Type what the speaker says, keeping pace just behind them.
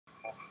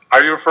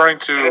Are you referring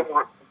to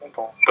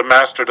the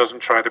master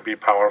doesn't try to be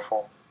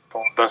powerful,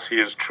 thus he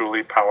is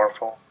truly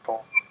powerful?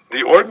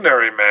 The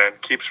ordinary man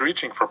keeps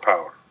reaching for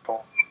power,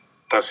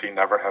 thus he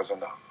never has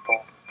enough.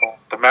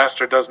 The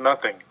master does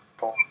nothing,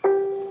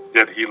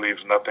 yet he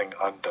leaves nothing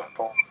undone.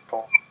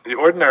 The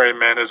ordinary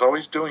man is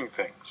always doing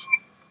things,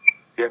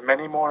 yet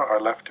many more are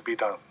left to be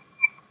done.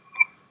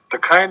 The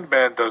kind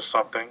man does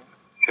something,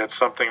 yet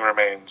something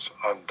remains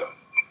undone.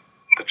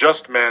 The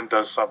just man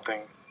does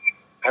something,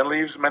 and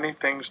leaves many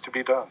things to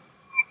be done.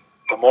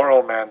 The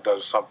moral man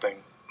does something,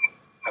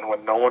 and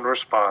when no one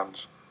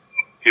responds,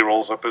 he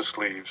rolls up his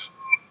sleeves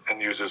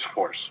and uses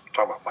force. I'm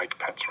talking about Mike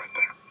Pence right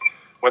there.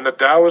 When the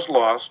Tao is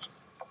lost,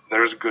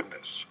 there is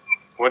goodness.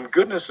 When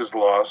goodness is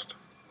lost,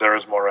 there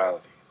is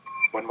morality.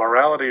 When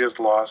morality is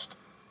lost,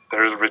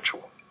 there is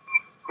ritual.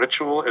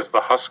 Ritual is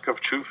the husk of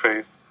true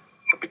faith,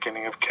 the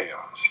beginning of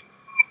chaos.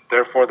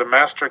 Therefore, the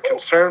master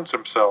concerns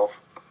himself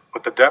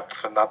with the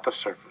depths and not the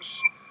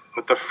surface,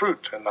 with the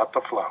fruit and not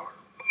the flower.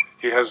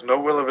 He has no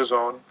will of his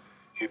own.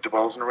 He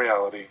dwells in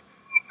reality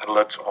and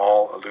lets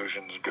all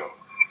illusions go,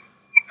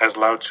 as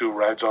Lao Tzu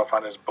rides off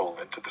on his bull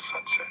into the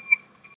sunset.